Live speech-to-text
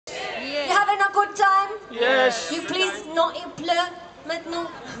Yes. You please, non, il pleut maintenant.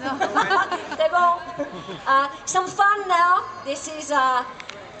 C'est bon. Some fun now. This is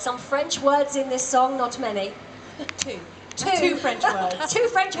some French words in this song, not many. Two French words. Two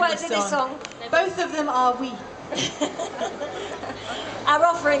French words in this song. Both of them are oui. Our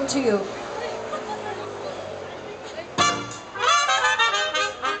offering to you.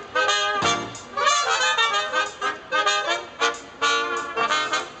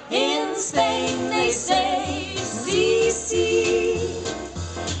 In Spain they say si, si.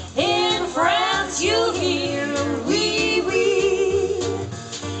 In France you hear oui, oui.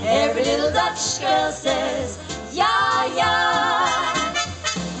 Every little Dutch girl says ja, ja.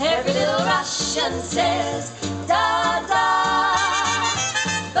 Every little Russian says da, da.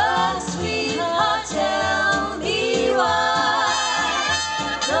 But sweetheart, tell me why.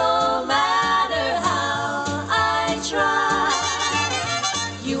 No matter how I try,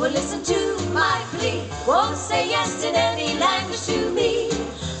 you will listen to my plea. Won't say yes in any language to me.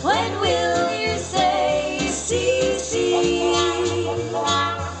 When will you say si, si?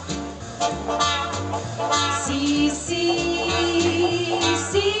 Si, si,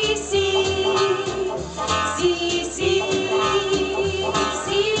 si, si. Si, si,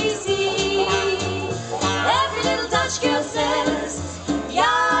 si, si. Every little Dutch girl says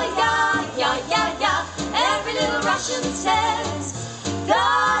ja, ja, ja, ja, ja. Every little Russian says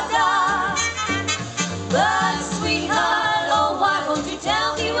da, da. But sweetheart, oh why won't you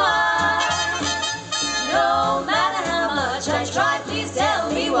tell me why? No matter how much I try, please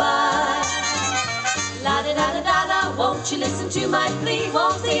tell me why. La da da da da da, won't you listen to my plea?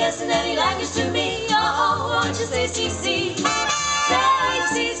 Won't say yes in any language to me. Oh, won't you say si, si? Say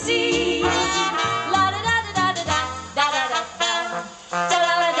si, si. La da da da da da da da da da da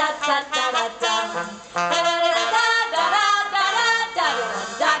da da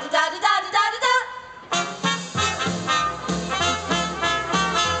da da da da da.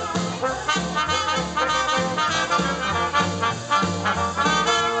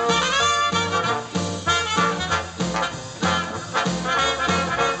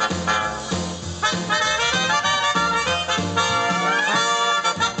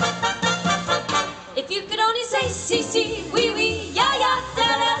 If you could only say si, si, oui, oui, ya, ya, da,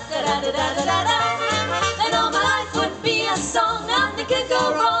 da, da, da, da, da, da, da, then all my life would be a song. Nothing could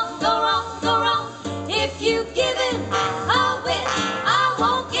go wrong, go wrong, go wrong. If you give in, I'll win. I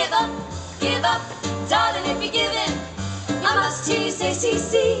won't give up, darling. If you give in, I must hear you say si,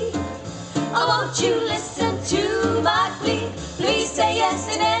 si. Oh, won't you listen to my plea? Please say yes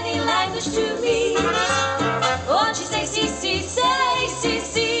in any language to me.